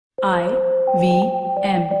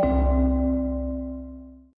IVM.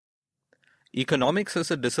 Economics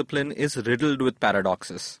as a discipline is riddled with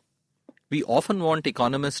paradoxes. We often want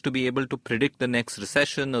economists to be able to predict the next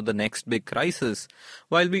recession or the next big crisis,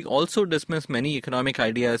 while we also dismiss many economic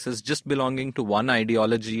ideas as just belonging to one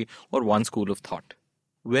ideology or one school of thought.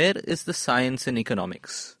 Where is the science in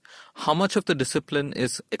economics? How much of the discipline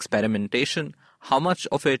is experimentation? How much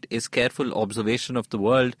of it is careful observation of the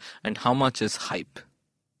world? And how much is hype?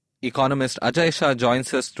 Economist Ajay Shah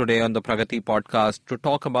joins us today on the Pragati podcast to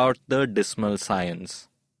talk about the dismal science.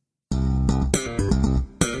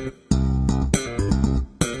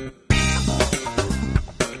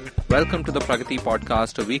 Welcome to the Pragati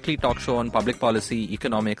podcast, a weekly talk show on public policy,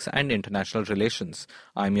 economics and international relations.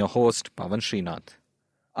 I'm your host, Pavan Srinath.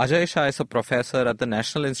 Ajay Shah is a professor at the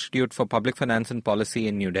National Institute for Public Finance and Policy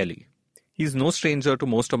in New Delhi. He's no stranger to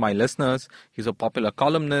most of my listeners. He's a popular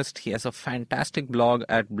columnist. He has a fantastic blog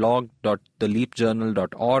at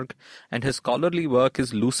blog.theleapjournal.org, and his scholarly work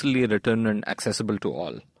is lucidly written and accessible to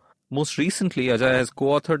all. Most recently, Ajay has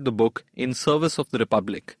co-authored the book In Service of the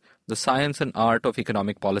Republic, The Science and Art of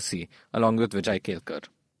Economic Policy, along with Vijay Kelkar.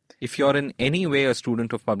 If you're in any way a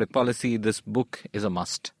student of public policy, this book is a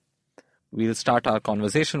must. We'll start our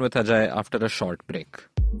conversation with Ajay after a short break.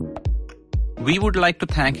 We would like to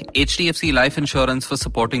thank HDFC Life Insurance for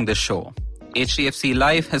supporting this show. HDFC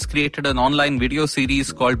Life has created an online video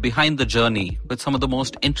series called Behind the Journey with some of the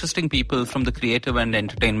most interesting people from the creative and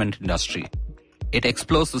entertainment industry. It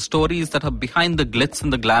explores the stories that are behind the glitz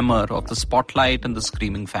and the glamour of the spotlight and the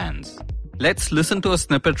screaming fans. Let's listen to a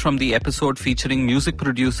snippet from the episode featuring music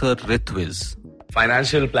producer Ritviz.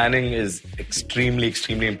 Financial planning is extremely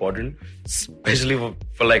important, especially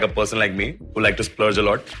for like a person like me who like to splurge a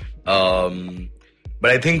lot.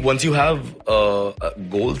 But I think once you have a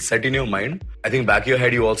goal set in your mind, I think back of your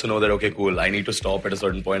head you also know that, okay, cool, I need to stop at a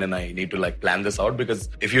certain point and I need to like plan this out, because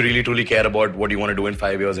if you really truly care about what you want to do in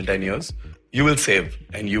 5 years and 10 years, you will save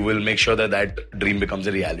and you will make sure that that dream becomes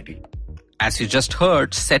a reality. As you just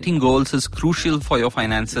heard, setting goals is crucial for your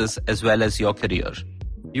finances as well as your career.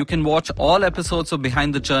 You can watch all episodes of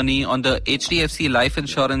Behind the Journey on the HDFC Life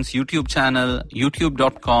Insurance YouTube channel,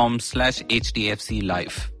 youtube.com/HDFC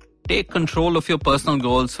Life. Take control of your personal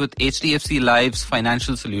goals with HDFC Life's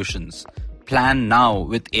financial solutions. Plan now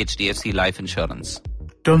with HDFC Life Insurance.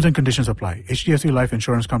 Terms and conditions apply. HDFC Life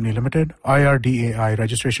Insurance Company Limited, IRDAI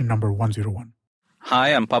registration number 101.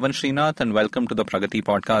 Hi, I'm Pavan Srinath and welcome to the Pragati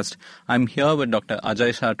podcast. I'm here with Dr.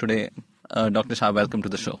 Ajay Shah today. Dr. Shah, welcome to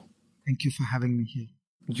the show. Thank you for having me here.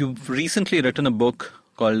 You've recently written a book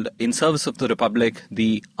called In Service of the Republic,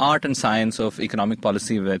 The Art and Science of Economic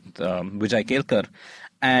Policy with Vijay Kelkar.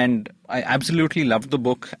 And I absolutely loved the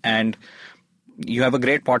book. And you have a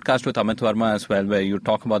great podcast with Amit Verma as well, where you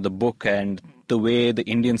talk about the book and the way the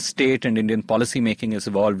Indian state and Indian policy making has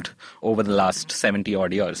evolved over the last 70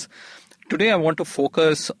 odd years. Today, I want to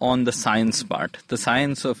focus on the science part, the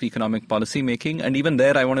science of economic policy making. And even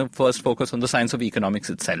there, I want to first focus on the science of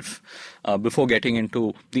economics itself before getting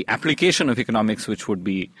into the application of economics, which would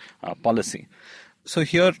be policy. So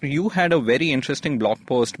here, you had a very interesting blog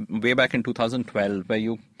post way back in 2012 where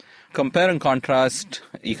you compare and contrast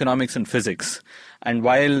economics and physics. And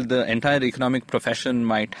while the entire economic profession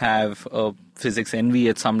might have a physics envy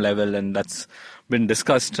at some level, and that's been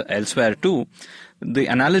discussed elsewhere too, the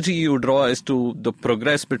analogy you draw is to the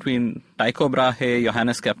progress between Tycho Brahe,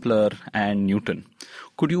 Johannes Kepler, and Newton.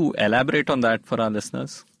 Could you elaborate on that for our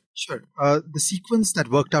listeners? Sure. The sequence that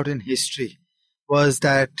worked out in history was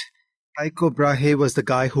that Tycho Brahe was the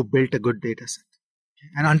guy who built a good data set.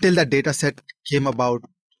 And until that data set came about,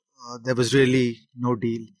 there was really no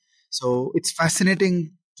deal. So it's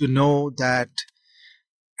fascinating to know that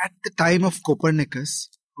at the time of Copernicus,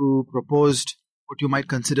 who proposed what you might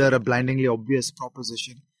consider a blindingly obvious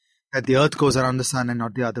proposition, that the Earth goes around the sun and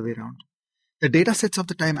not the other way around, the data sets of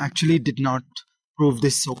the time actually did not prove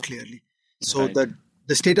this so clearly. So Right.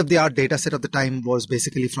 the state-of-the-art data set of the time was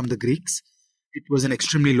basically from the Greeks. It was an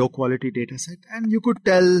extremely low-quality data set, and you could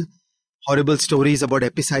tell horrible stories about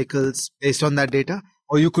epicycles based on that data,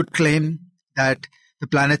 or you could claim that the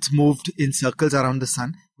planets moved in circles around the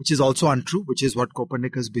sun, which is also untrue, which is what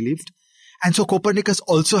Copernicus believed. And so Copernicus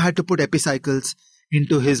also had to put epicycles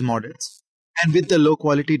into his models. And with the low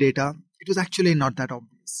quality data, it was actually not that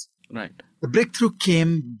obvious. Right. The breakthrough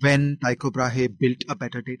came when Tycho Brahe built a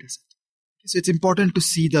better data set. So it's important to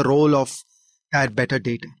see the role of that better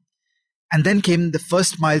data. And then came the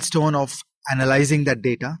first milestone of analyzing that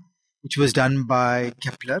data, which was done by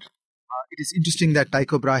Kepler. It is interesting that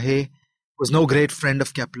Tycho Brahe was no great friend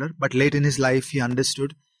of Kepler, but late in his life he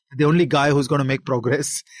understood The only guy who's going to make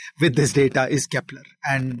progress with this data is Kepler.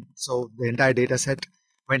 And so the entire data set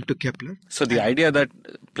went to Kepler. So the idea that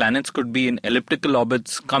planets could be in elliptical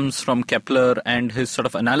orbits comes from Kepler and his sort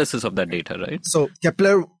of analysis of that data, right? So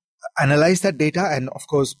Kepler analyzed that data and, of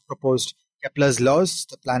course, proposed Kepler's laws.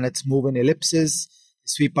 The planets move in ellipses,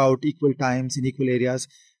 sweep out equal times in equal areas,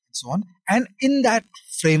 and so on. And in that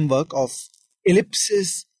framework of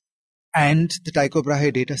ellipses and the Tycho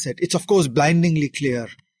Brahe data set, it's, of course, blindingly clear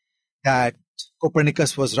that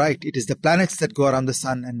Copernicus was right. It is the planets that go around the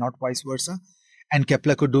sun and not vice versa. And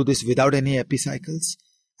Kepler could do this without any epicycles.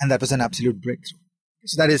 And that was an absolute breakthrough.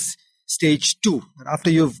 So that is stage 2. After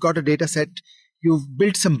you've got a data set, you've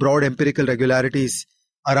built some broad empirical regularities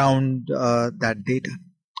around that data.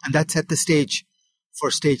 And that set the stage for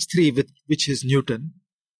stage 3, which is Newton,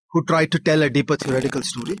 who tried to tell a deeper theoretical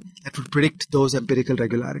story that would predict those empirical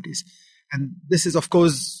regularities. And this is, of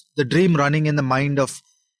course, the dream running in the mind of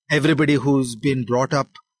everybody who's been brought up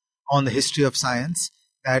on the history of science,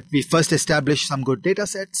 that we first establish some good data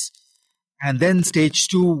sets, and then stage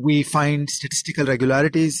 2, we find statistical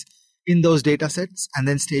regularities in those data sets, and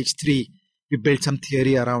then stage 3, we build some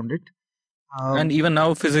theory around it. And even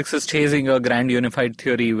now, physics is chasing a grand unified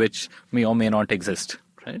theory which may or may not exist,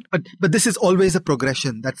 right? But this is always a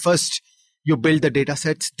progression, that first you build the data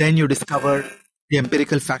sets, then you discover the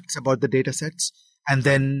empirical facts about the data sets, and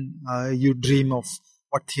then you dream of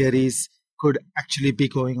what theories could actually be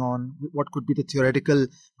going on, what could be the theoretical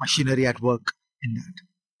machinery at work in that.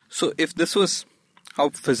 So if this was how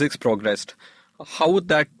physics progressed, how would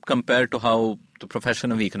that compare to how the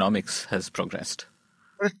profession of economics has progressed?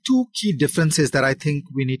 There are 2 key differences that I think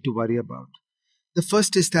we need to worry about. The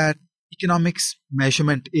first is that economics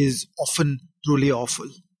measurement is often truly awful.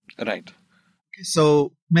 Right. Okay,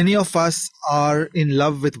 so many of us are in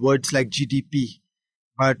love with words like GDP,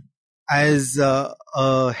 but as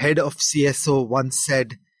a head of CSO once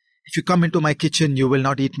said, if you come into my kitchen, you will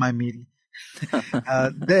not eat my meal.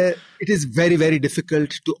 It is very, very difficult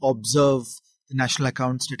to observe the national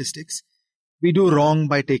account statistics. We do wrong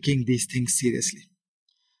by taking these things seriously.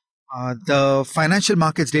 The financial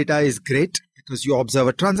markets data is great because you observe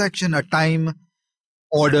a transaction, a time,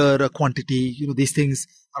 order, a quantity. These things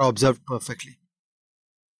are observed perfectly.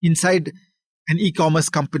 Inside an e-commerce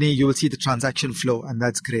company, you will see the transaction flow, and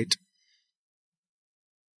that's great.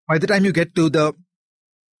 By the time you get to the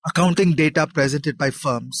accounting data presented by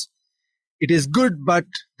firms, it is good, but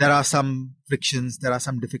there are some frictions, there are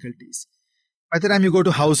some difficulties. By the time you go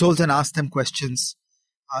to households and ask them questions,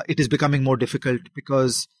 it is becoming more difficult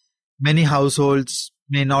because many households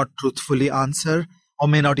may not truthfully answer or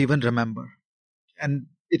may not even remember. And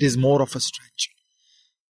it is more of a stretch.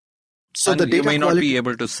 So the data you may not be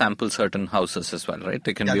able to sample certain houses as well, right?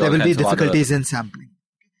 There will be difficulties in sampling.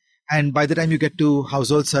 And by the time you get to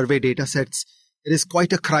household survey data sets, there is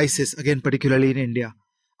quite a crisis, again, particularly in India,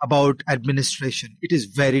 about administration. It is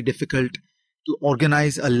very difficult to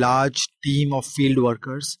organize a large team of field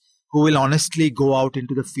workers who will honestly go out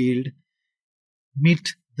into the field,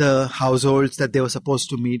 meet the households that they were supposed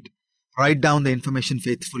to meet, write down the information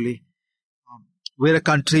faithfully. We're a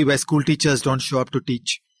country where school teachers don't show up to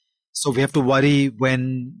teach. So we have to worry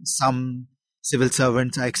when some civil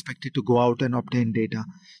servants are expected to go out and obtain data.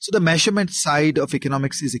 So the measurement side of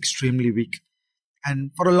economics is extremely weak.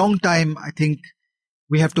 And for a long time, I think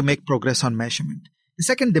we have to make progress on measurement. The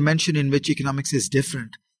second dimension in which economics is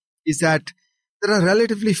different is that there are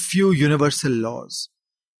relatively few universal laws.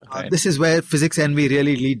 Okay. This is where physics envy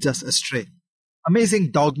really leads us astray.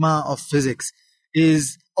 Amazing dogma of physics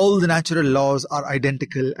is all the natural laws are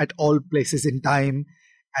identical at all places in time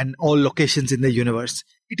and all locations in the universe.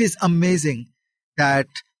 It is amazing that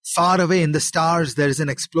far away in the stars, there is an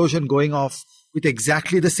explosion going off with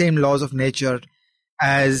exactly the same laws of nature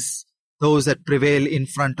as those that prevail in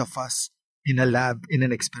front of us in a lab, in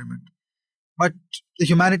an experiment. But the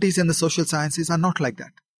humanities and the social sciences are not like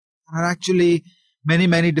that. There are actually many,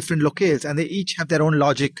 many different locales, and they each have their own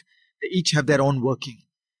logic. They each have their own working.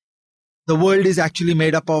 The world is actually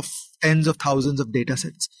made up of tens of thousands of data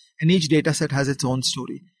sets, and each data set has its own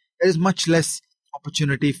story. There is much less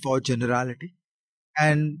opportunity for generality.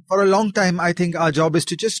 And for a long time, I think our job is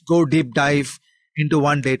to just go deep dive into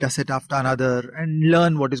one data set after another and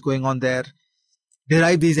learn what is going on there,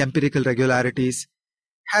 derive these empirical regularities,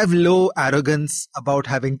 have low arrogance about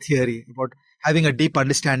having theory, about having a deep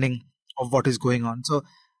understanding of what is going on. So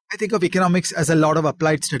I think of economics as a lot of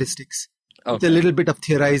applied statistics, with a little bit of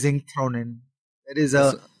theorizing thrown in. There is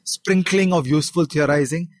a sprinkling of useful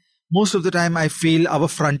theorizing. Most of the time, I feel our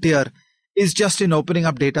frontier is just in opening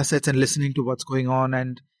up data sets and listening to what's going on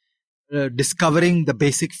and discovering the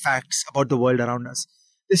basic facts about the world around us.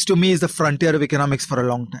 This to me is the frontier of economics for a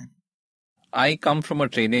long time. I come from a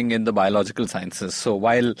training in the biological sciences. So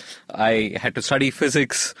while I had to study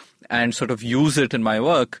physics and sort of use it in my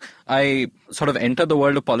work, I sort of enter the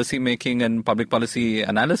world of policy making and public policy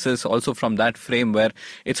analysis also from that frame where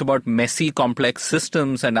it's about messy, complex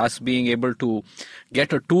systems and us being able to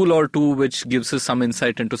get a tool or two which gives us some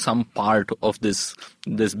insight into some part of this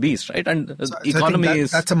beast, right? And economy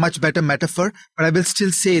is... That's a much better metaphor, but I will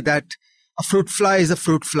still say that a fruit fly is a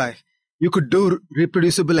fruit fly. You could do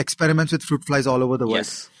reproducible experiments with fruit flies all over the world.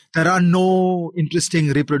 Yes. There are no interesting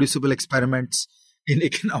reproducible experiments in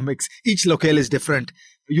economics. Each locale is different.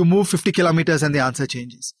 You move 50 kilometers and the answer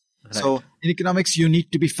changes. Right. So in economics, you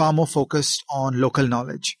need to be far more focused on local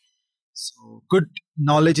knowledge. So good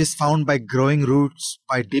knowledge is found by growing roots,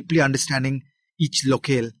 by deeply understanding each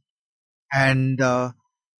locale. And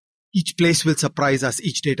each place will surprise us.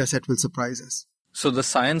 Each data set will surprise us. So the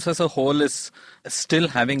science as a whole is still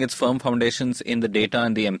having its firm foundations in the data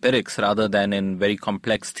and the empirics rather than in very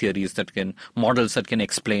complex theories models that can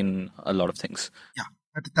explain a lot of things. Yeah,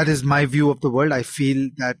 that is my view of the world. I feel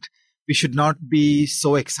that we should not be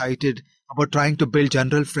so excited about trying to build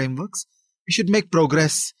general frameworks. We should make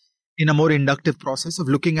progress in a more inductive process of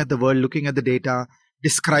looking at the world, looking at the data,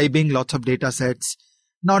 describing lots of data sets,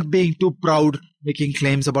 not being too proud, making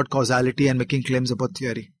claims about causality and making claims about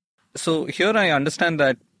theory. So here I understand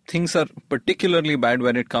that things are particularly bad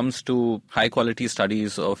when it comes to high quality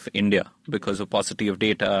studies of India because of paucity of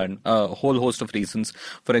data and a whole host of reasons.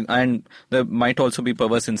 And there might also be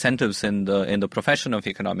perverse incentives in the profession of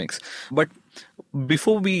economics. But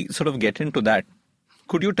before we sort of get into that,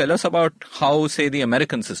 could you tell us about how, say, the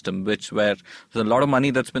American system, where there's a lot of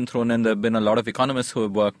money that's been thrown in, there have been a lot of economists who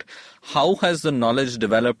have worked, how has the knowledge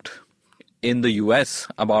developed in the US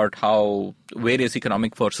about how various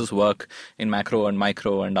economic forces work in macro and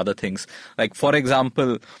micro and other things? Like, for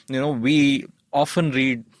example, we often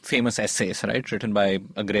read famous essays, right, written by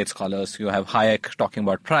great scholars. You have Hayek talking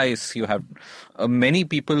about price. You have many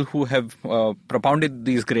people who have propounded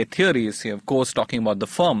these great theories. You have Coase talking about the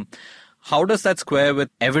firm. How does that square with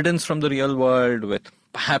evidence from the real world, with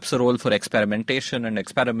perhaps a role for experimentation and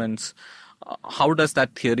experiments? How does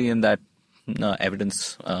that theory and that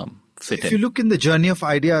evidence if you look in the journey of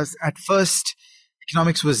ideas, at first,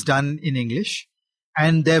 economics was done in English,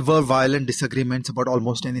 and there were violent disagreements about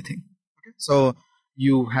almost anything. Okay? So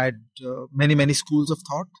you had many, many schools of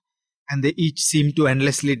thought, and they each seemed to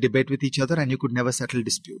endlessly debate with each other, and you could never settle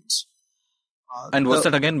disputes. And was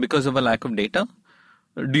that again because of a lack of data?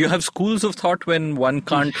 Do you have schools of thought when one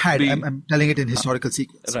can't I'm telling it in historical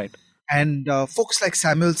sequence. Right. And folks like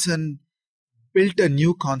Samuelson built a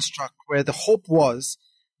new construct where the hope was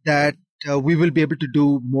that we will be able to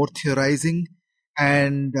do more theorizing,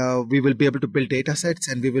 and we will be able to build data sets,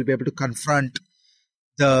 and we will be able to confront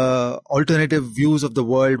the alternative views of the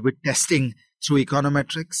world with testing through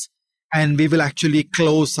econometrics. And we will actually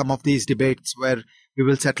close some of these debates where we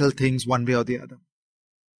will settle things one way or the other.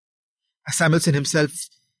 Samuelson himself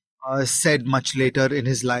said much later in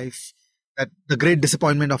his life that the great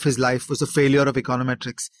disappointment of his life was the failure of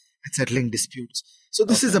econometrics at settling disputes. So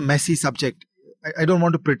this is a messy subject. I don't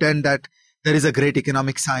want to pretend that there is a great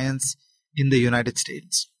economic science in the United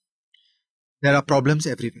States. There are problems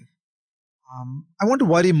everywhere. I want to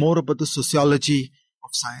worry more about the sociology of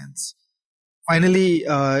science. Finally,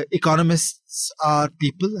 economists are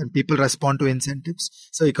people, and people respond to incentives.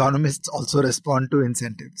 So economists also respond to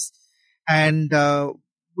incentives. And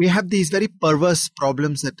we have these very perverse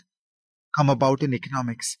problems that come about in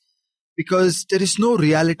economics because there is no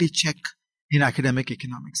reality check in academic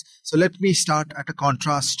economics. So let me start at a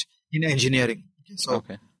contrast in engineering.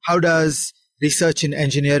 How does research in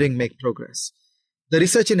engineering make progress? The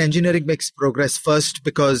research in engineering makes progress first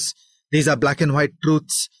because these are black and white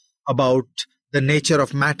truths about the nature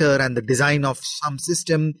of matter and the design of some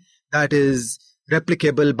system that is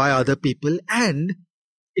replicable by other people, and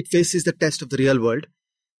it faces the test of the real world,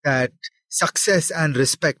 that success and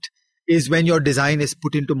respect is when your design is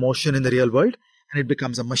put into motion in the real world. And it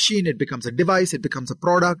becomes a machine, it becomes a device, it becomes a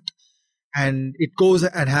product, and it goes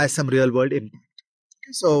and has some real world impact.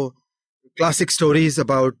 Okay, so classic stories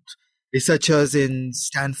about researchers in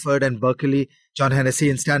Stanford and Berkeley, John Hennessy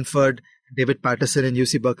in Stanford, David Patterson in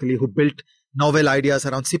UC Berkeley, who built novel ideas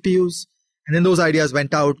around CPUs. And then those ideas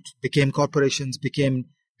went out, became corporations, became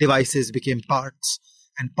devices, became parts,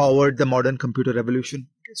 and powered the modern computer revolution.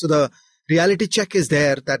 Okay, so the reality check is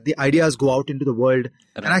there that the ideas go out into the world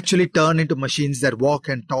and actually turn into machines that walk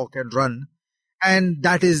and talk and run. And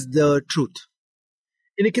that is the truth.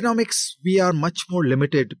 In economics, we are much more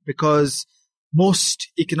limited because most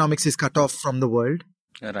economics is cut off from the world.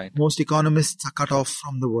 Right. Most economists are cut off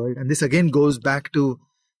from the world. And this again goes back to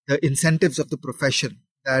the incentives of the profession,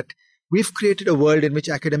 that we've created a world in which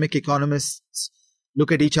academic economists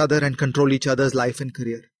look at each other and control each other's life and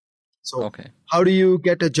career. So Okay. how do you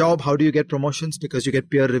get a job? How do you get promotions? Because you get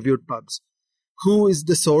peer-reviewed pubs. Who is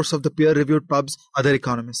the source of the peer-reviewed pubs? Other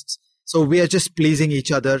economists. So we are just pleasing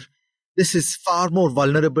each other. This is far more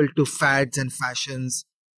vulnerable to fads and fashions.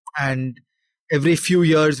 And every few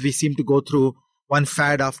years, we seem to go through one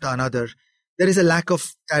fad after another. There is a lack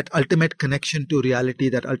of that ultimate connection to reality,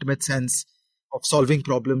 that ultimate sense of solving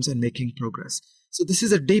problems and making progress. So this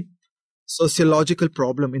is a deep sociological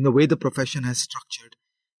problem in the way the profession has structured,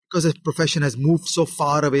 because the profession has moved so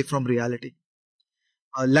far away from reality.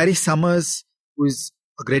 Larry Summers, who is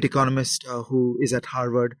a great economist who is at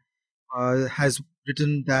Harvard, has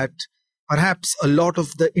written that perhaps a lot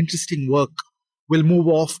of the interesting work will move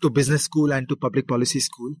off to business school and to public policy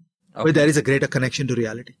school, where there is a greater connection to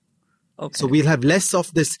reality. Okay. So we'll have less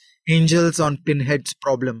of this angels on pinheads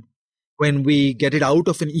problem when we get it out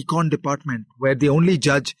of an econ department where the only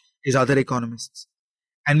judge is other economists,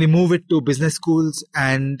 and we move it to business schools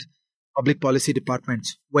and public policy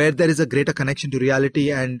departments where there is a greater connection to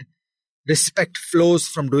reality and respect flows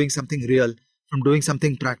from doing something real, from doing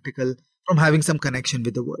something practical, from having some connection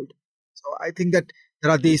with the world. So I think that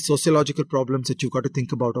there are these sociological problems that you've got to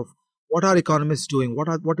think about of what are economists doing?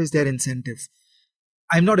 What is their incentive?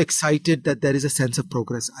 I'm not excited that there is a sense of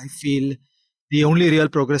progress. I feel the only real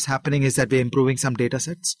progress happening is that we're improving some data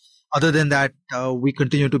sets. Other than that, we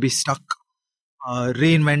continue to be stuck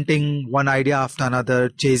reinventing one idea after another,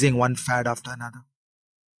 chasing one fad after another.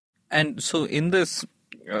 And so in this,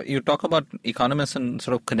 you talk about economists and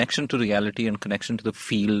sort of connection to reality and connection to the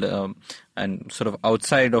field and sort of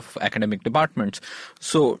outside of academic departments.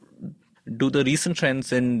 So do the recent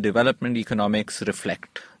trends in development economics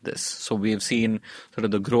reflect this? So we have seen sort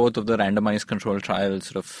of the growth of the randomized controlled trials,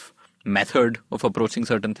 sort of method of approaching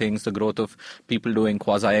certain things, the growth of people doing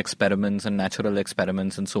quasi-experiments and natural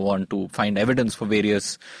experiments and so on to find evidence for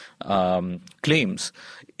various claims.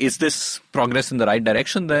 Is this progress in the right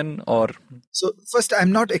direction then, or? So first,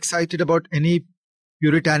 I'm not excited about any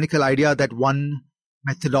puritanical idea that one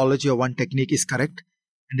methodology or one technique is correct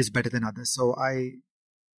and is better than others. So I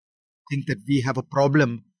think that we have a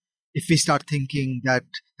problem if we start thinking that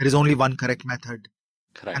there is only one correct method.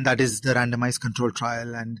 Correct. And that is the randomized control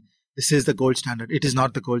trial, and this is the gold standard. It is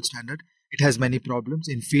not the gold standard. It has many problems.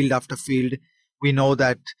 In field after field, we know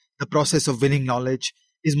that the process of winning knowledge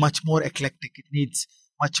is much more eclectic. It needs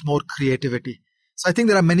much more creativity. So I think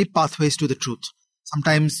there are many pathways to the truth.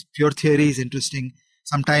 Sometimes pure theory is interesting.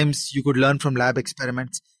 Sometimes you could learn from lab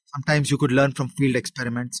experiments. Sometimes you could learn from field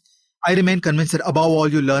experiments. I remain convinced that above all,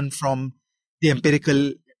 you learn from the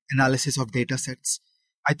empirical analysis of data sets.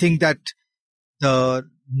 I think that the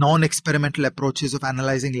non-experimental approaches of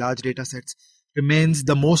analyzing large data sets remains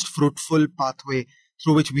the most fruitful pathway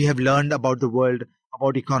through which we have learned about the world,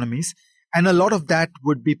 about economies. And a lot of that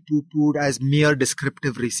would be poo-pooed as mere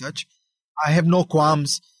descriptive research. I have no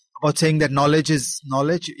qualms about saying that knowledge is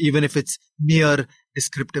knowledge, even if it's mere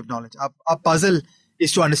descriptive knowledge. Our puzzle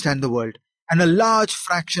is to understand the world. And a large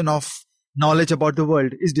fraction of knowledge about the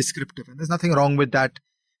world is descriptive. And there's nothing wrong with that.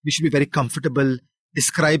 We should be very comfortable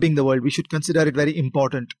describing the world. We should consider it very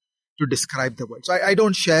important to describe the world. So I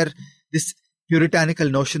don't share this puritanical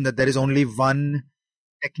notion that there is only one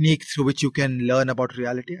technique through which you can learn about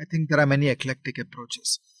reality. I think there are many eclectic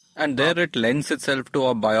approaches. And there it lends itself to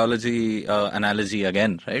a biology analogy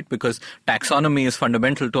again, right? Because taxonomy is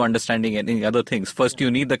fundamental to understanding any other things. First,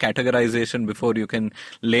 you need the categorization before you can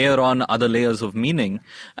layer on other layers of meaning.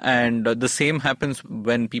 And the same happens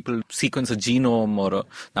when people sequence a genome or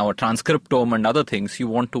now a transcriptome and other things. You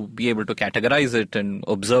want to be able to categorize it and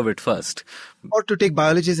observe it first. Or to take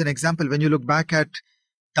biology as an example, when you look back at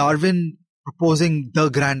Darwin proposing the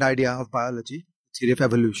grand idea of biology, theory of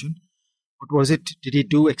evolution, what was it? Did he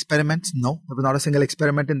do experiments? No, there was not a single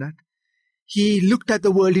experiment in that. He looked at the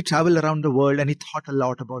world, he traveled around the world, and he thought a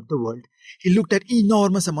lot about the world. He looked at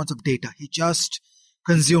enormous amounts of data. He just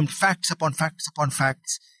consumed facts upon facts upon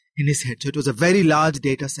facts in his head. So it was a very large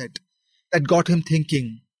data set that got him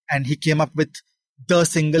thinking, and he came up with the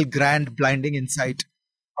single grand blinding insight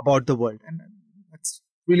about the world. And that's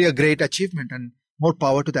really a great achievement, and more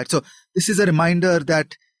power to that. So this is a reminder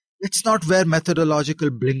that let's not wear methodological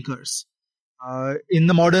blinkers. In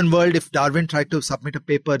the modern world, if Darwin tried to submit a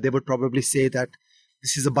paper, they would probably say that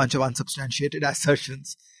this is a bunch of unsubstantiated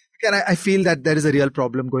assertions. Again, I feel that there is a real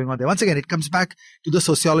problem going on there. Once again, it comes back to the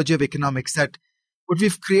sociology of economics, that what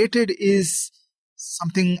we've created is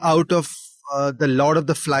something out of the Lord of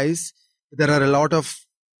the Flies. There are a lot of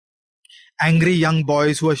angry young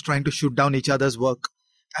boys who are trying to shoot down each other's work.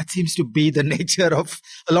 That seems to be the nature of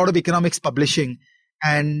a lot of economics publishing.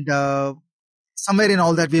 And somewhere in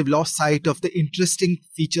all that, we've lost sight of the interesting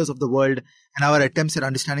features of the world and our attempts at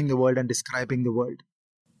understanding the world and describing the world.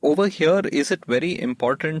 Over here, is it very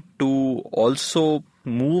important to also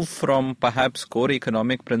move from perhaps core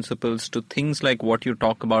economic principles to things like what you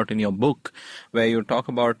talk about in your book, where you talk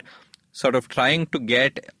about sort of trying to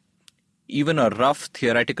get even a rough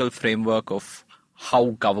theoretical framework of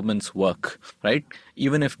how governments work, right?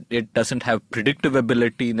 Even if it doesn't have predictive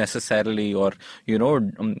ability necessarily, or,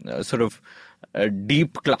 sort of a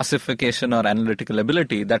deep classification or analytical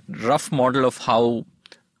ability, that rough model of how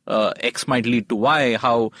X might lead to Y,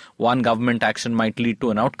 how one government action might lead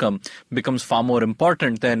to an outcome, becomes far more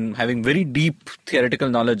important than having very deep theoretical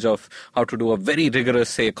knowledge of how to do a very rigorous,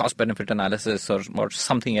 say, cost-benefit analysis or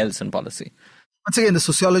something else in policy. Once again, the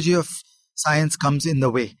sociology of science comes in the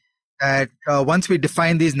way. That once we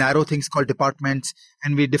define these narrow things called departments,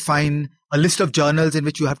 and we define a list of journals in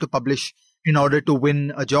which you have to publish in order to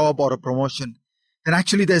win a job or a promotion, then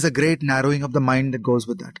actually there's a great narrowing of the mind that goes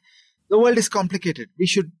with that. The world is complicated. We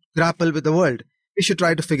should grapple with the world. We should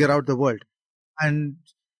try to figure out the world. And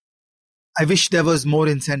I wish there was more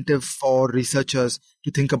incentive for researchers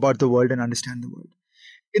to think about the world and understand the world.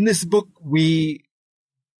 In this book, we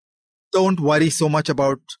don't worry so much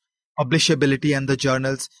about publishability and the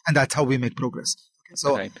journals, and that's how we make progress. Okay,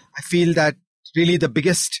 so right. I feel that really the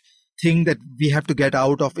biggest thing that we have to get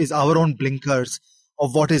out of is our own blinkers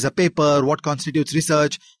of what is a paper, what constitutes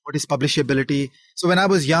research, what is publishability. So when I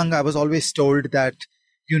was young, I was always told that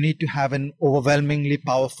you need to have an overwhelmingly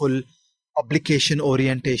powerful publication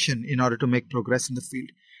orientation in order to make progress in the field.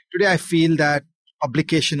 Today, I feel that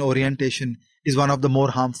publication orientation is one of the more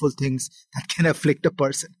harmful things that can afflict a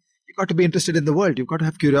person. You've got to be interested in the world. You've got to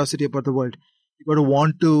have curiosity about the world. You've got to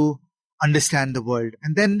want to understand the world.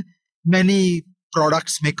 And then many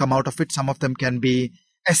products may come out of it. Some of them can be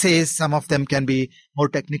essays. Some of them can be more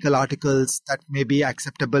technical articles that may be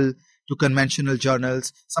acceptable to conventional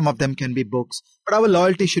journals. Some of them can be books. But our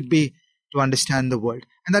loyalty should be to understand the world.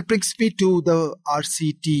 And that brings me to the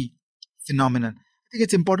RCT phenomenon. I think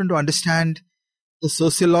it's important to understand the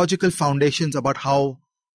sociological foundations about how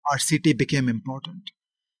RCT became important.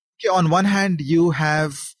 Okay, on one hand, you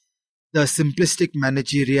have the simplistic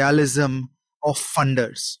managerialism of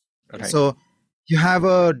funders. Right. So you have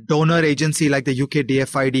a donor agency like the UK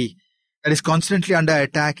DFID that is constantly under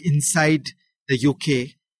attack inside the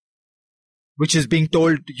UK, which is being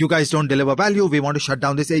told, you guys don't deliver value, we want to shut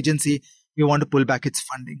down this agency, we want to pull back its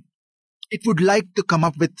funding. It would like to come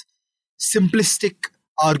up with simplistic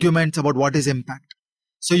arguments about what is impact.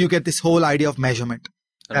 So you get this whole idea of measurement,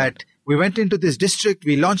 that we went into this district,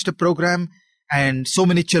 we launched a program, and so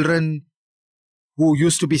many children who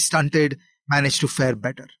used to be stunted managed to fare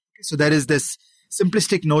better. So there is this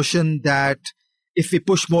simplistic notion that if we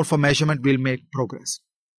push more for measurement, we'll make progress.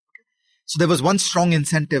 So there was one strong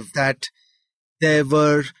incentive that there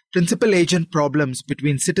were principal agent problems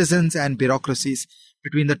between citizens and bureaucracies,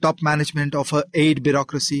 between the top management of an aid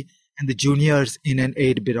bureaucracy and the juniors in an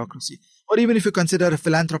aid bureaucracy. Or even if you consider a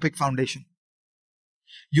philanthropic foundation,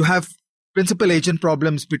 you have principal agent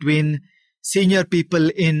problems between senior people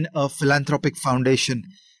in a philanthropic foundation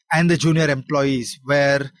and the junior employees,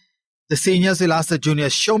 where the seniors will ask the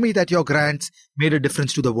juniors, show me that your grants made a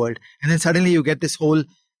difference to the world. And then suddenly you get this whole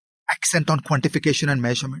accent on quantification and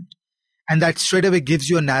measurement. And that straight away gives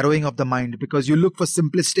you a narrowing of the mind, because you look for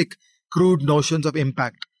simplistic, crude notions of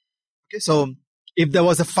impact. Okay, so if there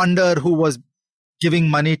was a funder who was giving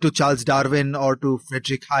money to Charles Darwin or to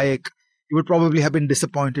Friedrich Hayek, you would probably have been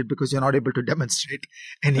disappointed because you're not able to demonstrate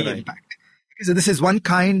any impact. Okay, so this is one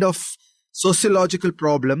kind of sociological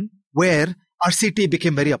problem where RCT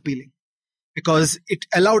became very appealing because it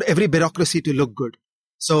allowed every bureaucracy to look good.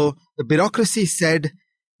 So the bureaucracy said,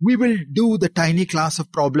 we will do the tiny class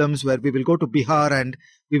of problems where we will go to Bihar and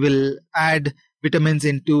we will add vitamins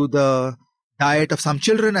into the diet of some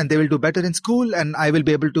children and they will do better in school, and I will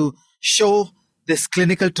be able to show this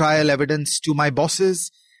clinical trial evidence to my bosses,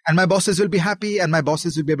 and my bosses will be happy, and my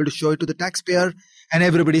bosses will be able to show it to the taxpayer, and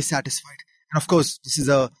everybody is satisfied. And of course, this is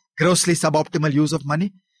a grossly suboptimal use of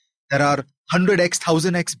money. There are 100x,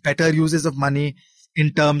 1000x better uses of money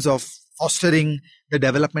in terms of fostering the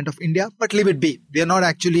development of India, but leave it be. We are not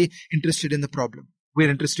actually interested in the problem. We're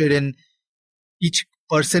interested in each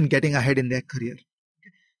person getting ahead in their career.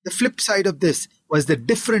 The flip side of this was the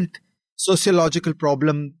different sociological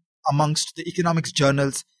problem amongst the economics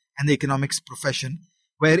journals and the economics profession,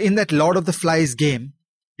 where in that Lord of the Flies game,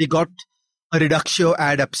 we got a reductio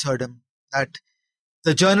ad absurdum, that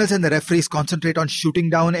The journals and the referees concentrate on shooting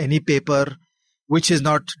down any paper which is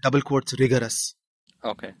not, double quotes, rigorous.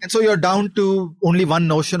 Okay. And so you're down to only one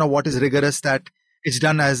notion of what is rigorous, that it's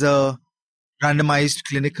done as a randomized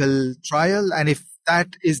clinical trial. And if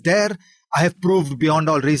that is there, I have proved beyond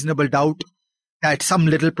all reasonable doubt that some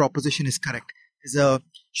little proposition is correct. There's a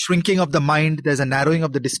shrinking of the mind, there's a narrowing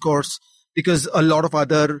of the discourse, because a lot of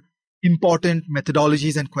other important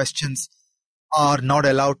methodologies and questions are not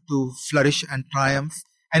allowed to flourish and triumph.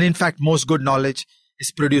 And in fact, most good knowledge is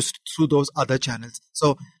produced through those other channels.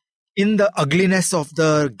 So in the ugliness of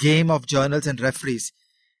the game of journals and referees,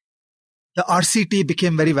 the RCT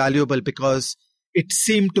became very valuable because it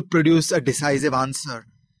seemed to produce a decisive answer.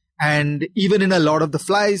 And even in a lot of the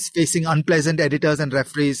flies, facing unpleasant editors and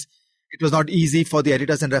referees, it was not easy for the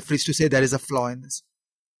editors and referees to say there is a flaw in this.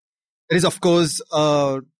 There is, of course,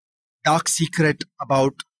 a dark secret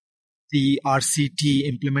about the RCT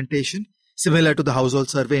implementation, similar to the household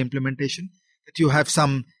survey implementation, that you have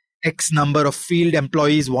some X number of field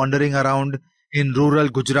employees wandering around in rural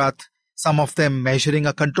Gujarat, some of them measuring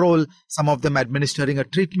a control, some of them administering a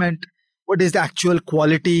treatment. What is the actual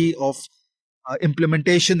quality of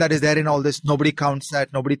implementation that is there in all this? Nobody counts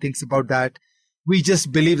that. Nobody thinks about that. We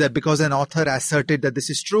just believe that because an author asserted that this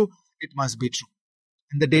is true, it must be true.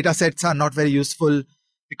 And the data sets are not very useful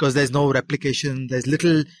because there's no replication. There's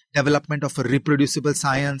little development of a reproducible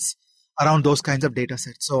science around those kinds of data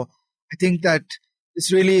sets. So I think that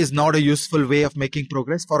this really is not a useful way of making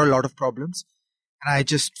progress for a lot of problems. And I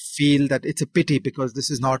just feel that it's a pity because this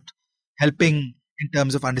is not helping in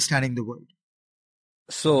terms of understanding the world.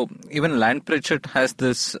 So even Land Pritchett has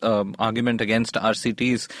this argument against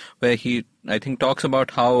RCTs where he, I think, talks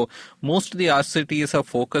about how most of the RCTs are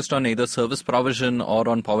focused on either service provision or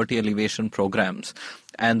on poverty alleviation programs.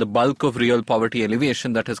 And the bulk of real poverty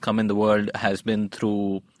alleviation that has come in the world has been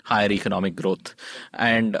through higher economic growth.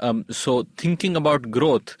 And so thinking about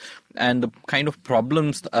growth and the kind of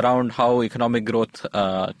problems around how economic growth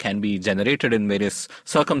can be generated in various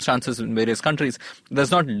circumstances in various countries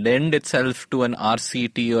does not lend itself to an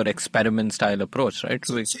RCT or experiment style approach, right?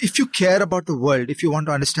 So if you care about the world, if you want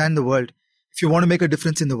to understand the world, if you want to make a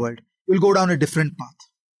difference in the world, you'll go down a different path.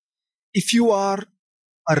 If you are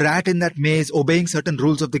a rat in that maze obeying certain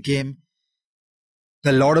rules of the game,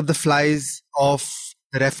 the Lord of the Flies of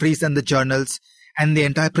the referees and the journals, and the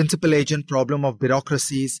entire principal agent problem of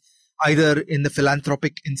bureaucracies, either in the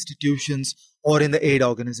philanthropic institutions or in the aid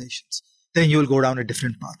organizations, then you will go down a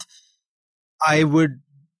different path. I would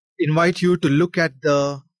invite you to look at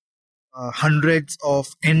the hundreds of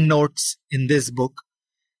endnotes in this book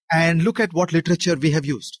and look at what literature we have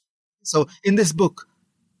used. So in this book,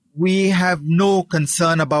 we have no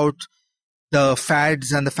concern about the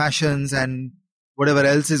fads and the fashions and whatever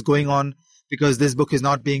else is going on, because this book is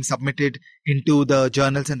not being submitted into the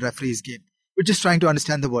journals and referees game. We're just trying to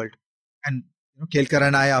understand the world. And Kelkar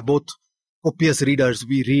and I are both copious readers.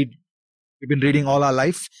 We've been reading all our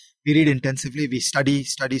life. We read intensively. We study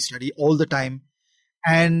all the time.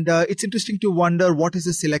 And it's interesting to wonder what is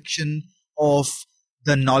the selection of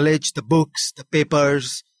the knowledge, the books, the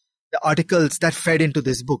papers, the articles that fed into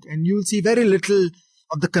this book. And you'll see very little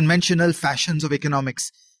of the conventional fashions of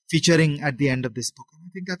economics featuring at the end of this book. I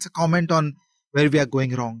think that's a comment on where we are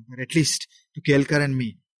going wrong, or at least to Kelkar and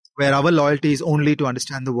me, where our loyalty is only to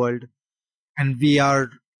understand the world. And we are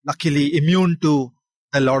luckily immune to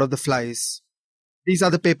the Lord of the Flies. These are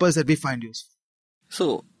the papers that we find useful.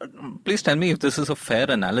 So please tell me if this is a fair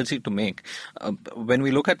analogy to make. When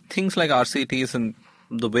we look at things like RCTs and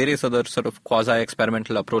the various other sort of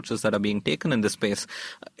quasi-experimental approaches that are being taken in this space,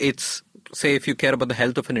 it's, say, if you care about the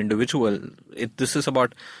health of an individual, this is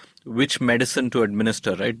about which medicine to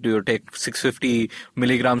administer, right? Do you take 650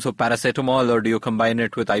 milligrams of paracetamol, or do you combine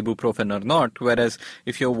it with ibuprofen or not? Whereas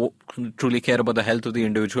if you truly care about the health of the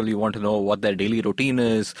individual, you want to know what their daily routine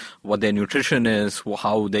is, what their nutrition is,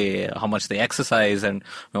 how much they exercise, and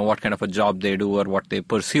what kind of a job they do or what they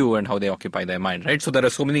pursue and how they occupy their mind, right? So there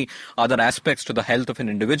are so many other aspects to the health of an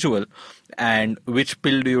individual, and which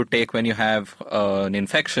pill do you take when you have an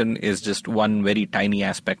infection is just one very tiny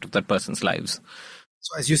aspect of that person's lives.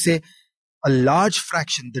 So as you say, a large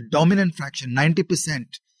fraction, the dominant fraction, 90%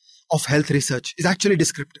 of health research is actually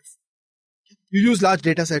descriptive. You use large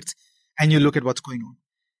data sets and you look at what's going on.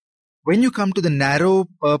 When you come to the narrow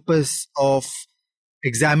purpose of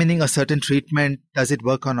examining a certain treatment, does it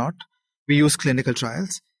work or not? We use clinical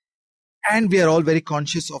trials. And we are all very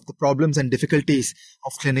conscious of the problems and difficulties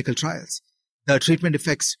of clinical trials. The treatment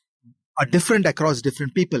effects are different across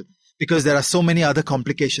different people, because there are so many other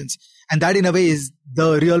complications. And that in a way is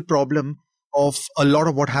the real problem of a lot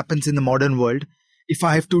of what happens in the modern world, if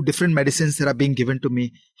I have two different medicines that are being given to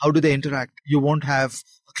me, how do they interact? You won't have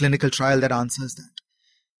a clinical trial that answers that.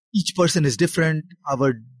 Each person is different.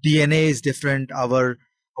 Our DNA is different. Our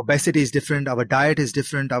obesity is different. Our diet is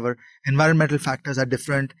different. Our environmental factors are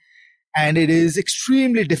different. And it is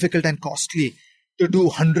extremely difficult and costly to do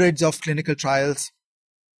hundreds of clinical trials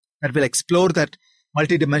that will explore that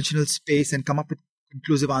multidimensional space and come up with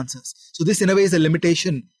conclusive answers. So this in a way is a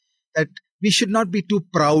limitation, that we should not be too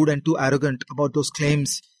proud and too arrogant about those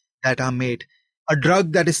claims that are made. A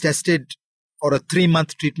drug that is tested for a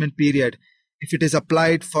 3-month treatment period, if it is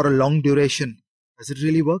applied for a long duration, does it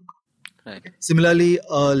really work? Right. Similarly,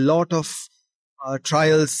 a lot of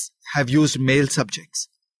trials have used male subjects.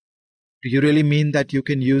 Do you really mean that you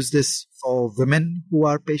can use this for women who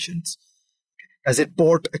are patients? Does it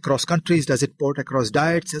port across countries? Does it port across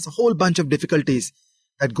diets? There's a whole bunch of difficulties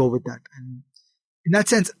that go with that. And in that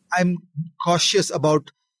sense, I'm cautious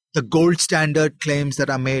about the gold standard claims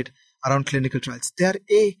that are made around clinical trials. They are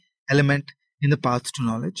an element in the path to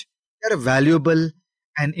knowledge. They are a valuable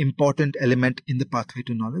and important element in the pathway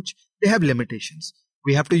to knowledge. They have limitations.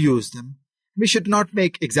 We have to use them. We should not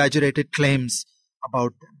make exaggerated claims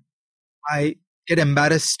about them. I get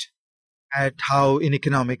embarrassed at how in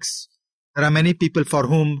economics, there are many people for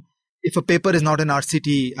whom if a paper is not an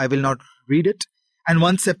RCT, I will not read it. And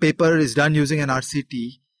once a paper is done using an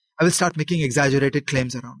RCT, I will start making exaggerated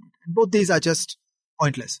claims around it. And both these are just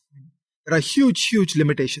pointless. There are huge, huge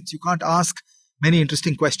limitations. You can't ask many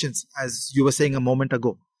interesting questions, as you were saying a moment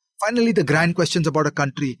ago. Finally, the grand questions about a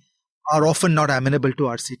country are often not amenable to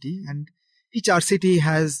RCT, and each RCT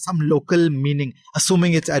has some local meaning,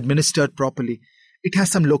 assuming it's administered properly. It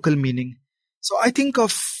has some local meaning. So I think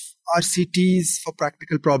of RCTs for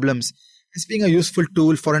practical problems as being a useful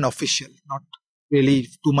tool for an official, not really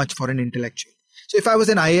too much for an intellectual. So if I was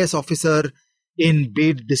an IAS officer in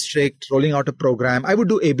Bid district rolling out a program, I would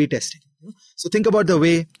do A/B testing. So think about the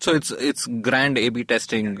way. So it's grand A/B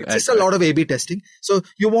testing. It's just a lot of A/B testing. So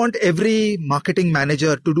you want every marketing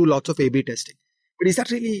manager to do lots of A/B testing. But is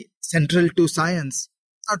that really central to science?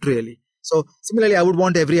 Not really. So similarly, I would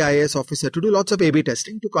want every IAS officer to do lots of A/B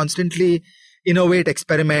testing, to constantly innovate,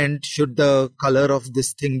 experiment. Should the color of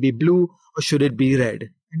this thing be blue or should it be red?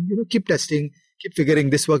 And keep testing, keep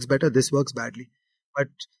figuring this works better, this works badly. But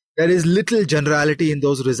there is little generality in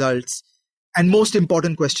those results. And most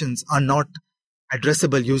important questions are not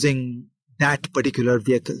addressable using that particular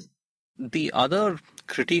vehicle. The other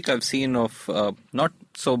critique I've seen of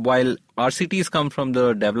while RCTs come from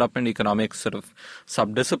the development economics sort of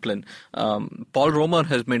subdiscipline, Paul Romer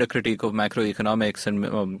has made a critique of macroeconomics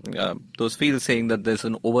and those fields, saying that there's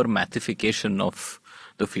an over-mathification of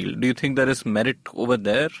the field. Do you think there is merit over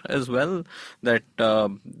there as well, that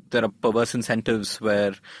there are perverse incentives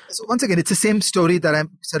where... So once again, it's the same story that I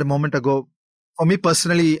said a moment ago. For me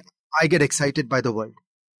personally, I get excited by the world.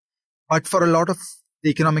 But for a lot of the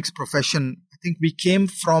economics profession, I think we came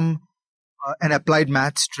from an applied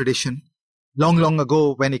maths tradition. Long, long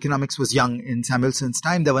ago, when economics was young, in Samuelson's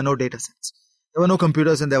time, there were no data sets. There were no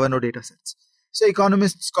computers and there were no data sets. So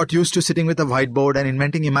economists got used to sitting with a whiteboard and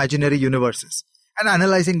inventing imaginary universes and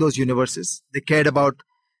analyzing those universes. They cared about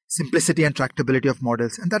simplicity and tractability of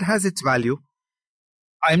models, and that has its value.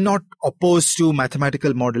 I'm not opposed to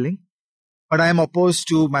mathematical modeling, but I am opposed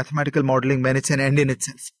to mathematical modeling when it's an end in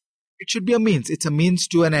itself. It should be a means. It's a means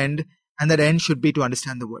to an end, and that end should be to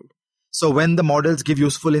understand the world. So when the models give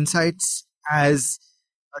useful insights as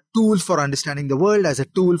a tool for understanding the world, as a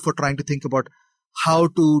tool for trying to think about how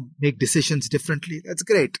to make decisions differently, that's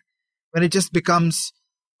great. When it just becomes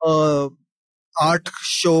a art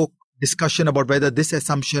show discussion about whether this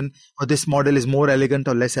assumption or this model is more elegant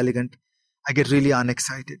or less elegant, I get really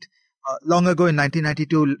unexcited. Long ago in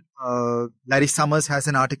 1992, Larry Summers has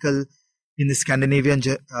an article in the Scandinavian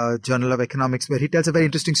Journal of Economics where he tells a very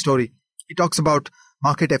interesting story. He talks about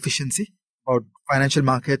market efficiency, about financial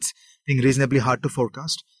markets being reasonably hard to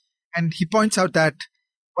forecast. And he points out that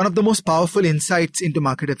one of the most powerful insights into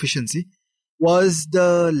market efficiency was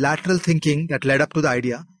the lateral thinking that led up to the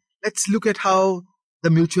idea. Let's look at how the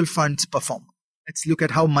mutual funds perform. Let's look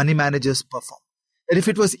at how money managers perform. That if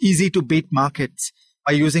it was easy to beat markets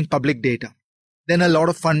by using public data, then a lot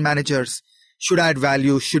of fund managers should add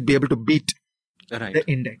value, should be able to beat the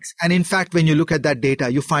index. And in fact, when you look at that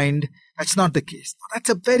data, you find that's not the case. That's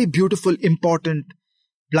a very beautiful, important,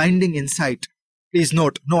 blinding insight. Please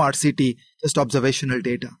note, no RCT, just observational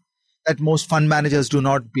data, that most fund managers do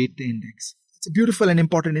not beat the index. It's a beautiful and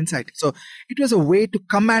important insight. So it was a way to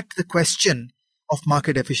come at the question of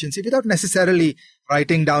market efficiency without necessarily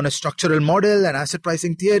writing down a structural model, an asset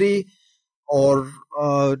pricing theory, or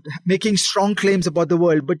making strong claims about the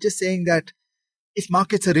world, but just saying that if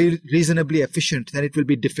markets are reasonably efficient, then it will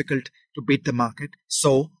be difficult to beat the market.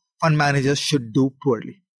 So fund managers should do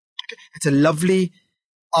poorly. Okay? It's a lovely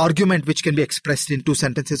argument which can be expressed in 2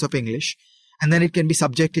 sentences of English. And then it can be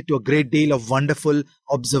subjected to a great deal of wonderful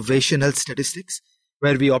observational statistics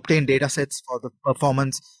where we obtain data sets for the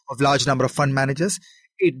performance of large number of fund managers.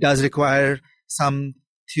 It does require some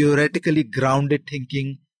theoretically grounded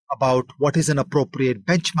thinking about what is an appropriate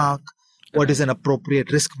benchmark, what is an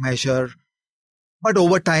appropriate risk measure. But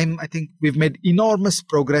over time, I think we've made enormous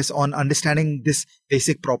progress on understanding this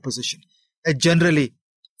basic proposition that generally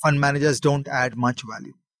fund managers don't add much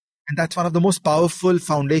value. And that's one of the most powerful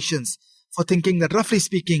foundations for thinking that, roughly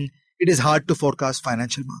speaking, it is hard to forecast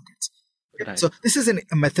financial markets. Right. So this is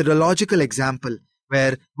a methodological example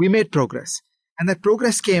where we made progress. And that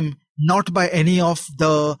progress came not by any of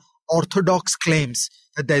the orthodox claims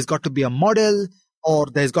that there's got to be a model or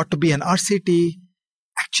there's got to be an RCT.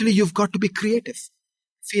 Actually, you've got to be creative.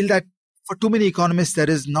 I feel that for too many economists, there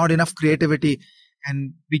is not enough creativity,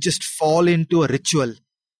 and we just fall into a ritual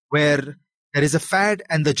where there is a fad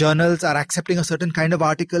and the journals are accepting a certain kind of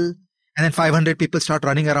article, and then 500 people start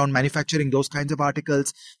running around manufacturing those kinds of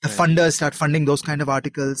articles. The funders start funding those kind of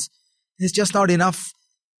articles. There's just not enough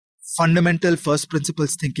fundamental first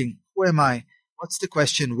principles thinking. Who am I? What's the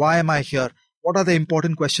question? Why am I here? What are the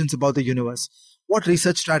important questions about the universe? What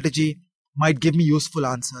research strategy might give me useful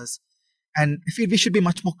answers? And I feel we should be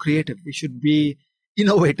much more creative. We should be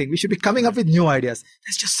innovating. We should be coming up with new ideas.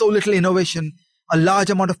 There's just so little innovation. A large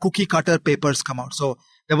amount of cookie cutter papers come out. So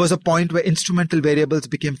there was a point where instrumental variables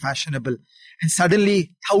became fashionable. And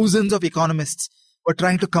suddenly thousands of economists were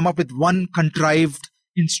trying to come up with one contrived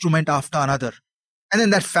instrument after another. And then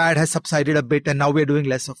that fad has subsided a bit and now we're doing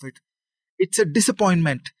less of it. It's a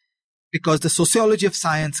disappointment because the sociology of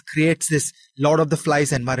science creates this Lord of the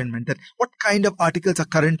Flies environment, that what kind of articles are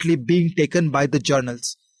currently being taken by the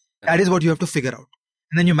journals. That is what you have to figure out.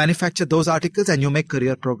 And then you manufacture those articles and you make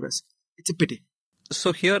career progress. It's a pity.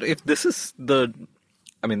 So here, if this is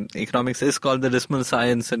economics is called the dismal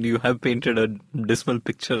science and you have painted a dismal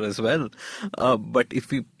picture as well. But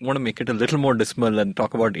if we want to make it a little more dismal and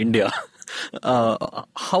talk about India,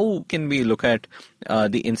 how can we look at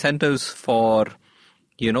the incentives for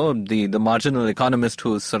the marginal economist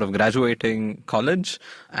who's sort of graduating college,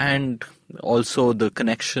 and also the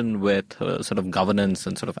connection with sort of governance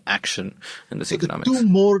and sort of action in this economics? The 2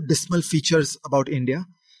 more dismal features about India.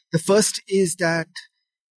 The first is that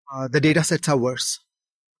the data sets are worse.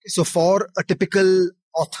 So for a typical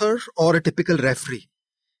author or a typical referee,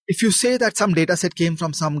 if you say that some data set came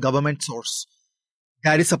from some government source,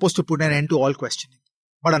 that is supposed to put an end to all questioning.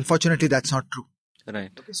 But unfortunately, that's not true.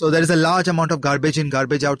 Right. So there is a large amount of garbage in,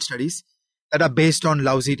 garbage out studies that are based on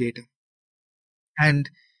lousy data. And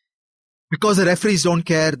because the referees don't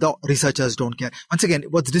care, the researchers don't care. Once again,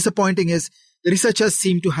 what's disappointing is the researchers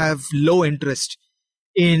seem to have low interest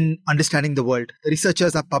in understanding the world. The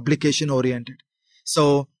researchers are publication oriented.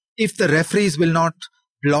 So if the referees will not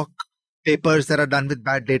block papers that are done with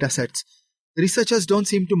bad data sets, the researchers don't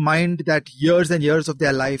seem to mind that years and years of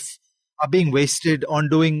their life are being wasted on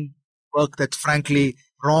doing work that's frankly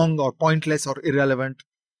wrong or pointless or irrelevant.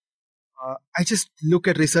 I just look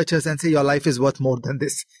at researchers and say your life is worth more than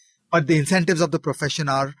this. But the incentives of the profession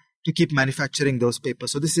are to keep manufacturing those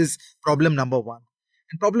papers. So this is problem number 1.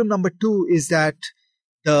 And problem number 2 is that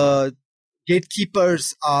the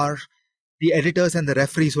gatekeepers are the editors and the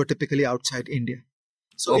referees who are typically outside India.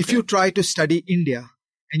 So if you try to study India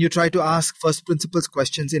and you try to ask first principles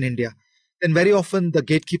questions in India, then very often the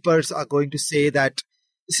gatekeepers are going to say that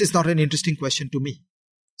this is not an interesting question to me.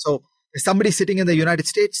 So there's somebody sitting in the United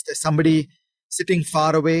States, there's somebody sitting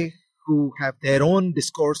far away who have their own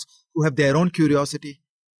discourse, who have their own curiosity.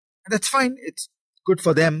 And that's fine. It's good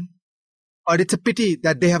for them. But it's a pity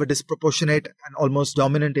that they have a disproportionate and almost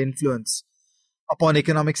dominant influence upon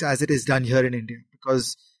economics as it is done here in India,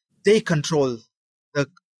 because they control the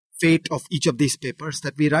fate of each of these papers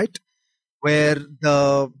that we write, where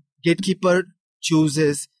the gatekeeper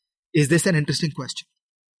chooses, is this an interesting question?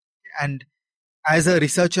 And as a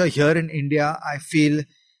researcher here in India, I feel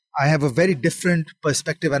I have a very different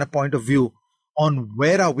perspective and a point of view on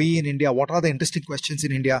where are we in India, what are the interesting questions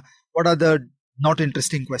in India, what are the not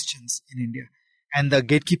interesting questions in India. And the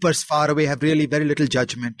gatekeepers far away have really very little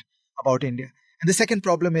judgment about India. And the second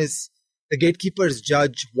problem is the gatekeepers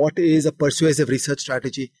judge what is a persuasive research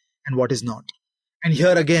strategy and what is not. And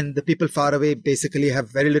here again, the people far away basically have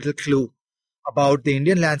very little clue about the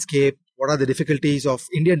Indian landscape. What are the difficulties of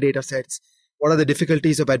Indian data sets? What are the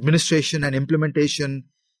difficulties of administration and implementation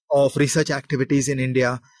of research activities in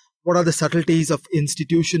India? What are the subtleties of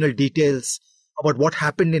institutional details about what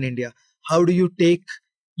happened in India? how do you take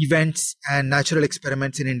events and natural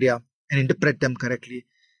experiments in India and interpret them correctly.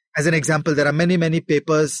 As an example, there are many, many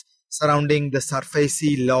papers surrounding the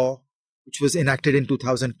SARFAESI law, which was enacted in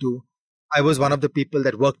 2002. I was one of the people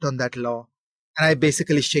that worked on that law. And I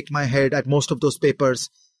basically shake my head at most of those papers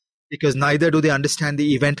because neither do they understand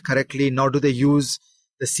the event correctly, nor do they use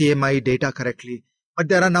the CMI data correctly. But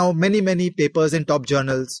there are now many, many papers in top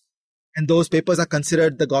journals, and those papers are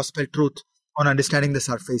considered the gospel truth on understanding the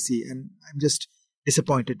SARFAESI. And I'm just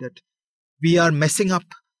disappointed that we are messing up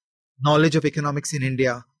knowledge of economics in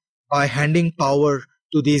India by handing power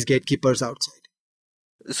to these gatekeepers outside.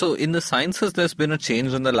 So in the sciences, there's been a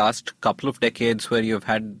change in the last couple of decades where you've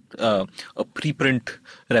had a preprint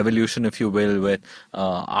revolution, if you will, with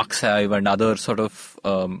Archive and other sort of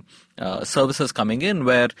services coming in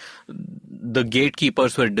where the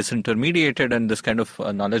gatekeepers were disintermediated and this kind of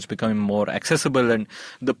knowledge becoming more accessible, and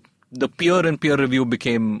the peer and peer review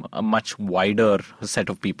became a much wider set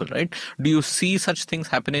of people, right? Do you see such things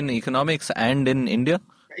happen in economics and in India?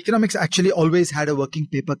 Economics actually always had a working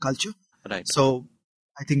paper culture. Right. So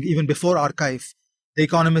I think even before Archive, the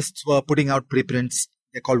economists were putting out preprints.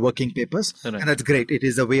 They're called working papers. Right. And that's great. It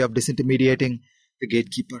is a way of disintermediating the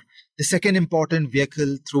gatekeeper. The second important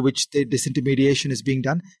vehicle through which the disintermediation is being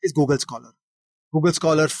done is Google Scholar. Google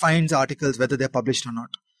Scholar finds articles whether they're published or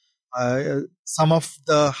not. Some of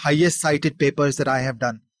the highest cited papers that I have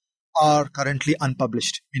done are currently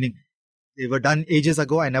unpublished, meaning they were done ages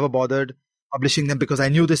ago. I never bothered publishing them because I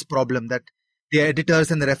knew this problem that the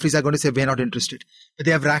editors and the referees are going to say, we're not interested. But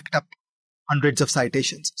they have racked up hundreds of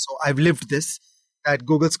citations. So I've lived this, that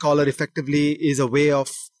Google Scholar effectively is a way of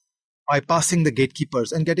bypassing the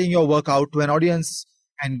gatekeepers and getting your work out to an audience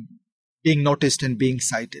and being noticed and being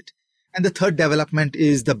cited. And the third development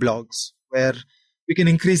is the blogs, where we can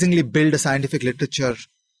increasingly build a scientific literature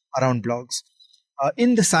around blogs.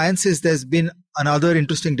 In the sciences, there's been another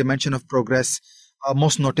interesting dimension of progress,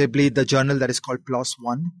 most notably the journal that is called PLOS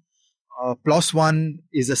ONE. PLOS ONE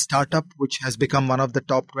is a startup which has become one of the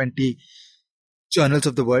top 20 journals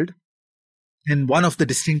of the world. And one of the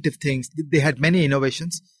distinctive things, they had many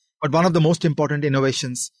innovations, but one of the most important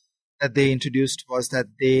innovations that they introduced was that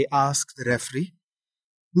they asked the referee,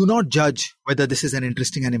 do not judge whether this is an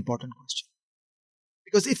interesting and important question.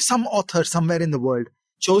 Because if some author somewhere in the world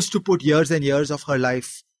chose to put years and years of her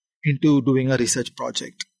life into doing a research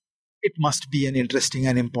project, it must be an interesting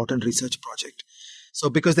and important research project. So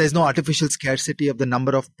because there's no artificial scarcity of the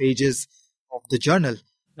number of pages of the journal,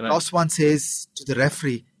 PLOS ONE says to the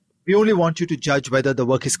referee, we only want you to judge whether the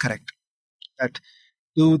work is correct. That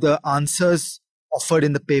do the answers offered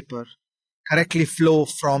in the paper correctly flow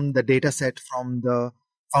from the data set, from the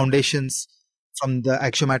foundations, from the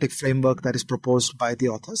axiomatic framework that is proposed by the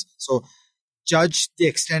authors. So judge the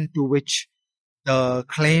extent to which the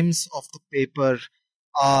claims of the paper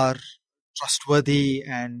are trustworthy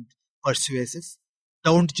and persuasive.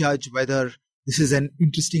 Don't judge whether this is an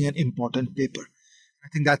interesting and important paper. I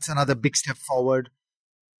think that's another big step forward.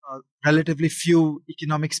 Relatively few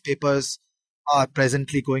economics papers are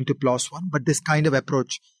presently going to PLOS ONE, but this kind of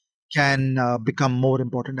approach can become more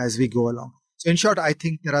important as we go along. So in short, I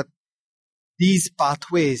think there are these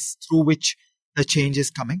pathways through which the change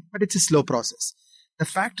is coming, but it's a slow process. The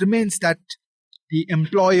fact remains that the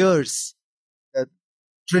employers, the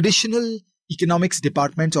traditional economics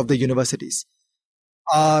departments of the universities,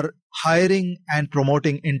 are hiring and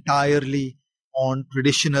promoting entirely on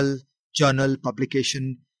traditional journal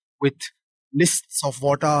publication with lists of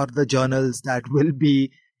what are the journals that will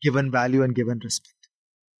be given value and given respect.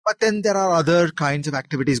 But then there are other kinds of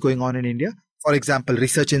activities going on in India. For example,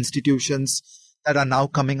 research institutions that are now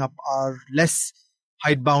coming up are less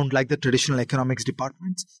hidebound like the traditional economics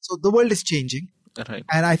departments. So the world is changing. Right.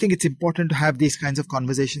 And I think it's important to have these kinds of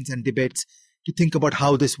conversations and debates to think about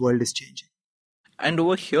how this world is changing. And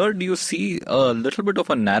over here, do you see a little bit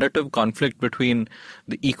of a narrative conflict between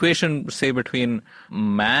the equation, say, between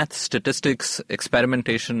math, statistics,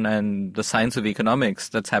 experimentation, and the science of economics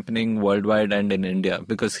that's happening worldwide and in India?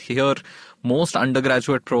 Because here, most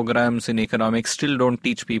undergraduate programs in economics still don't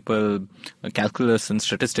teach people calculus and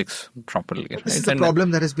statistics properly. Right? This is a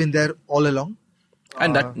problem that has been there all along.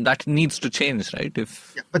 And that needs to change, right?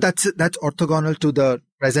 But that's orthogonal to the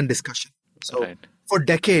present discussion. So for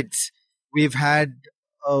decades, we've had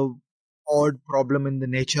an odd problem in the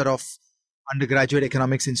nature of undergraduate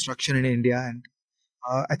economics instruction in India. And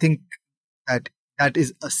I think that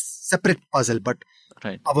is a separate puzzle. But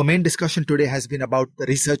our main discussion today has been about the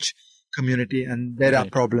research community, and there are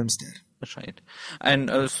problems there. That's right.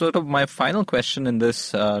 And sort of my final question in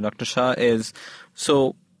this, Dr. Shah, is,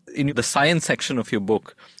 so in the science section of your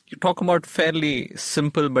book, you talk about fairly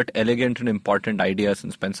simple but elegant and important ideas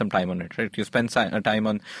and spend some time on it, right? You spend time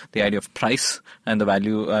on the idea of price and the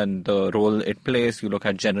value and the role it plays. You look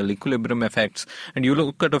at general equilibrium effects, and you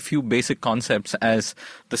look at a few basic concepts as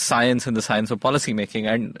the science and the science of policy making.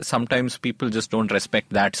 And sometimes people just don't respect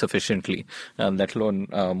that sufficiently, let alone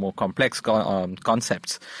more complex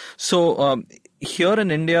concepts. So here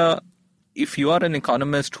in India, if you are an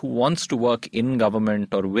economist who wants to work in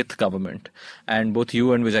government or with government, and both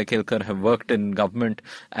you and Vijay Kelkar have worked in government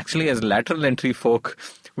actually as lateral entry folk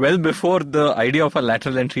well before the idea of a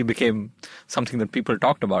lateral entry became something that people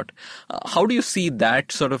talked about, how do you see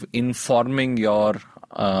that sort of informing your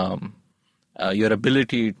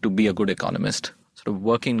ability to be a good economist? Sort of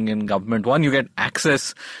working in government, one, you get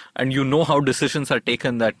access and you know how decisions are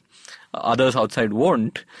taken that others outside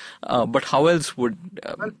won't, but how else would...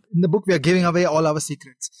 Well, in the book, we are giving away all our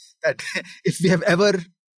secrets. That if we have ever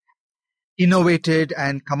innovated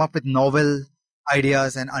and come up with novel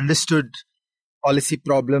ideas and understood policy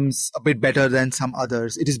problems a bit better than some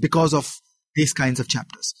others, it is because of these kinds of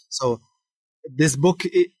chapters. So this book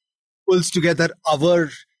pulls together our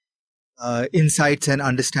insights and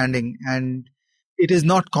understanding, and it is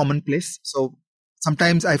not commonplace. So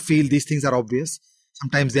sometimes I feel these things are obvious,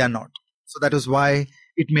 sometimes they are not. So that is why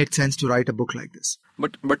it made sense to write a book like this.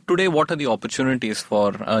 But today, what are the opportunities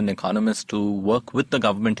for an economist to work with the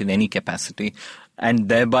government in any capacity and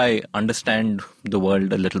thereby understand the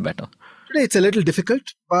world a little better? Today, it's a little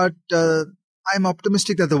difficult, but I'm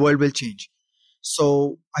optimistic that the world will change.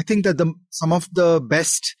 So I think that some of the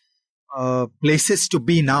best places to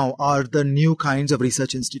be now are the new kinds of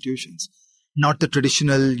research institutions, not the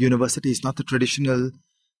traditional universities, not the traditional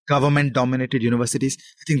government-dominated universities.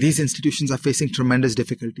 I think these institutions are facing tremendous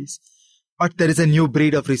difficulties. But there is a new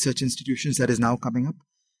breed of research institutions that is now coming up.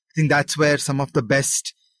 I think that's where some of the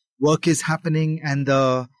best work is happening, and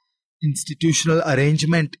the institutional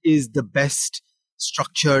arrangement is the best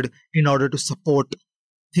structured in order to support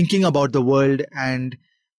thinking about the world and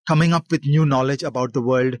coming up with new knowledge about the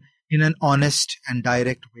world in an honest and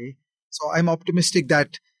direct way. So I'm optimistic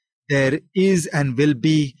that there is and will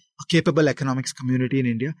be a capable economics community in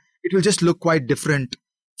India. It will just look quite different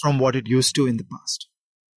from what it used to in the past.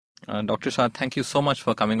 Dr. Shah, thank you so much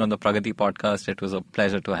for coming on the Pragati podcast. It was a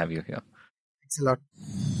pleasure to have you here. Thanks a lot.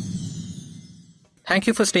 Thank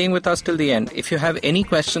you for staying with us till the end. If you have any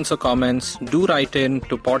questions or comments, do write in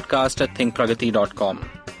to podcast@thinkpragati.com.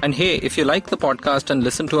 And hey, if you like the podcast and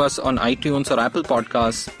listen to us on iTunes or Apple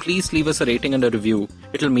Podcasts, please leave us a rating and a review.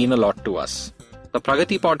 It'll mean a lot to us. The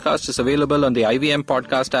Pragati podcast is available on the IVM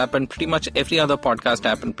podcast app and pretty much every other podcast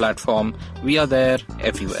app and platform. We are there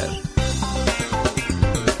everywhere.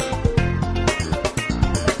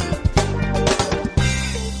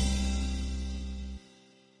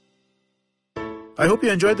 I hope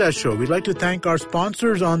you enjoyed that show. We'd like to thank our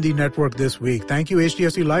sponsors on the network this week. Thank you,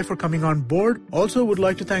 HDFC Life, for coming on board. Also, would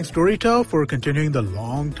like to thank Storytel for continuing the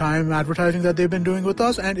long-time advertising that they've been doing with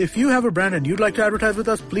us. And if you have a brand and you'd like to advertise with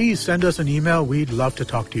us, please send us an email. We'd love to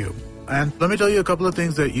talk to you. And let me tell you a couple of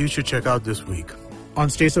things that you should check out this week. On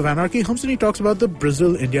States of Anarchy, Humsani talks about the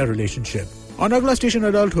Brazil-India relationship. On Agla Station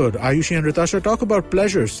Adulthood, Ayushi and Ritasha talk about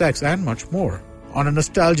pleasure, sex, and much more. On a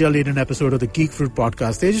nostalgia-laden episode of the Geek Fruit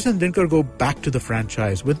podcast, Tejas and Dinkar go back to the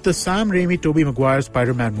franchise with the Sam Raimi, Tobey Maguire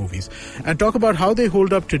Spider-Man movies and talk about how they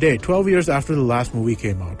hold up today, 12 years after the last movie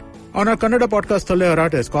came out. On our Kannada podcast, Thalle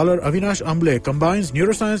Harate, scholar Avinash Amble combines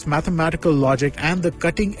neuroscience, mathematical logic, and the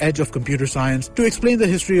cutting edge of computer science to explain the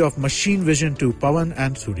history of machine vision to Pawan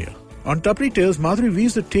and Surya. On Tapri Tales, Madhuri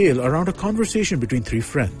weaves the tale around a conversation between three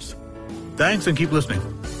friends. Thanks and keep listening.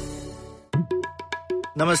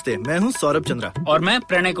 नमस्ते, मैं हूँ सौरभ चंद्रा और मैं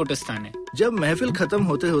प्रणय कोटस्थाने। जब महफिल खत्म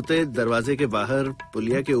होते होते दरवाजे के बाहर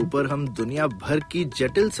पुलिया के ऊपर हम दुनिया भर की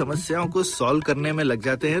जटिल समस्याओं को सॉल्व करने में लग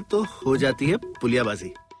जाते हैं तो हो जाती है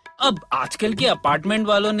पुलियाबाजी। अब आजकल के अपार्टमेंट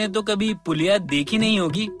वालों ने तो कभी पुलिया देखी नहीं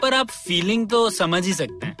होगी, पर आप फीलिंग तो समझ ही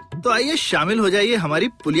सकते हैं। तो आइए शामिल हो जाइए हमारी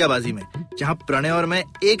पुलियाबाजी में, जहां प्रणय और मैं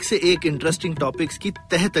एक से एक इंटरेस्टिंग टॉपिक्स की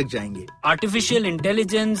तह तक जाएंगे। Artificial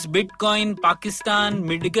intelligence, bitcoin, Pakistan,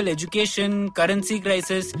 medical education, currency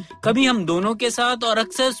crisis, कभी हम दोनों के साथ और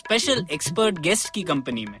अक्सर स्पेशल एक्सपर्ट गेस्ट की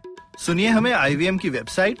कंपनी में। सुनिए हमें IVM की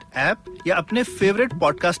वेबसाइट, ऐप या अपने फेवरेट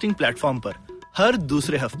पॉडकास्टिंग प्लेटफॉर्म पर हर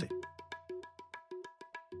दूसरे हफ्ते।